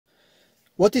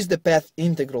What is the path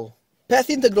integral?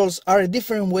 Path integrals are a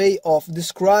different way of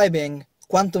describing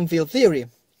quantum field theory.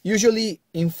 Usually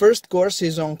in first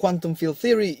courses on quantum field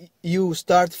theory you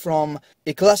start from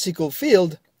a classical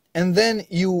field and then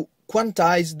you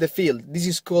quantize the field. This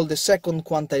is called the second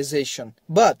quantization.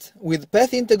 But with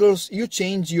path integrals you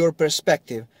change your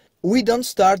perspective. We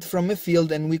don't start from a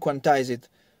field and we quantize it.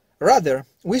 Rather,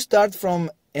 we start from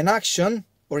an action,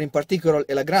 or in particular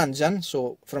a Lagrangian,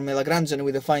 so from a Lagrangian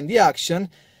we define the action,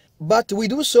 but we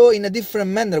do so in a different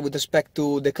manner with respect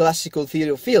to the classical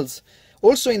theory of fields.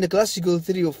 Also in the classical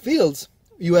theory of fields,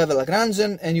 you have a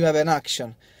Lagrangian and you have an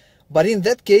action. But in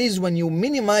that case, when you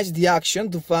minimize the action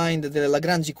to find the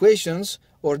Lagrange equations,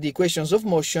 or the equations of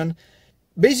motion,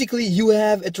 basically you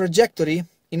have a trajectory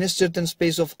in a certain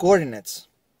space of coordinates.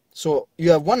 So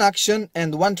you have one action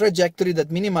and one trajectory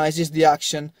that minimizes the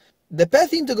action. The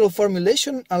path integral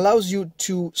formulation allows you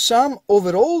to sum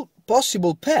over all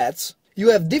possible paths.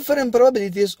 You have different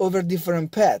probabilities over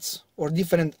different paths, or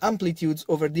different amplitudes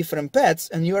over different paths,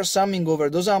 and you are summing over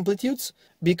those amplitudes,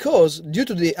 because due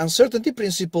to the uncertainty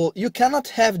principle you cannot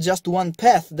have just one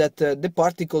path that the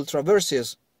particle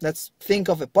traverses. Let's think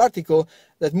of a particle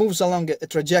that moves along a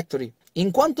trajectory.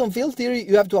 In quantum field theory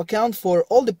you have to account for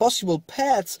all the possible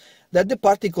paths that the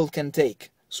particle can take.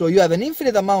 So you have an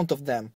infinite amount of them.